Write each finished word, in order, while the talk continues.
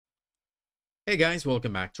Hey guys,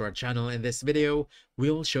 welcome back to our channel. In this video,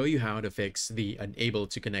 we'll show you how to fix the unable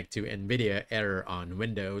to connect to Nvidia error on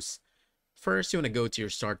Windows. First, you want to go to your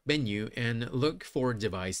start menu and look for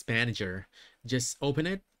Device Manager. Just open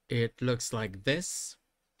it. It looks like this.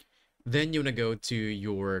 Then you want to go to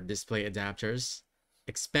your display adapters,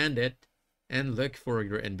 expand it, and look for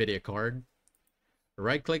your Nvidia card.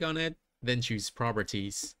 Right click on it, then choose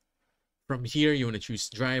Properties. From here, you want to choose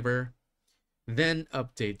Driver, then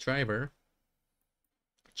Update Driver.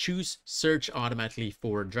 Choose Search automatically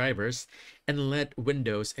for drivers and let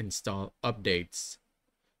Windows install updates.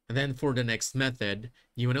 And then for the next method,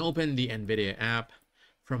 you want to open the Nvidia app.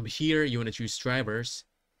 From here, you want to choose drivers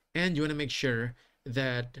and you want to make sure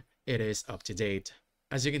that it is up to date.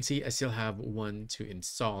 As you can see, I still have one to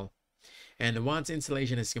install. And once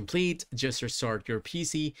installation is complete, just restart your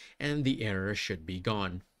PC and the error should be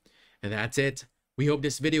gone. And that's it. We hope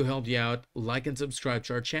this video helped you out. Like and subscribe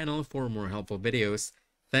to our channel for more helpful videos.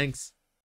 Thanks.